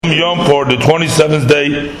30 Yom for the 27th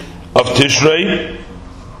day of Tishrei.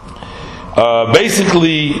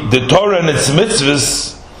 Basically, the Torah and its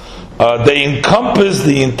mitzvahs, they encompass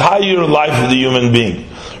the entire life of the human being.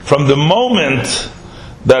 From the moment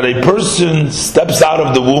that a person steps out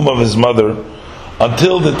of the womb of his mother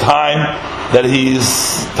until the time that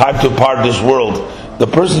he's time to part this world, the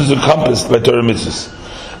person is encompassed by Torah mitzvahs.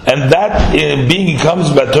 And that being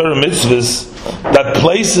encompassed by Torah mitzvahs, that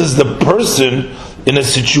places the person in a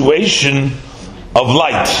situation of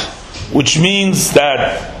light, which means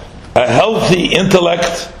that a healthy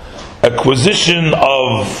intellect, acquisition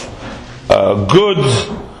of good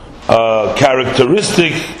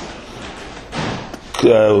characteristic,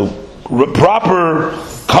 proper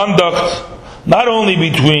conduct, not only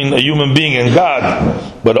between a human being and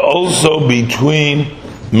God, but also between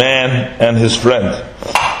man and his friend.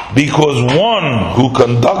 Because one who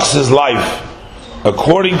conducts his life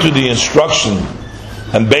according to the instruction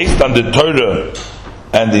and based on the Torah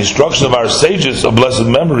and the instruction of our sages of blessed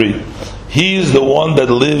memory, he is the one that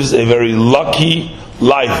lives a very lucky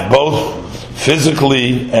life, both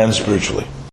physically and spiritually.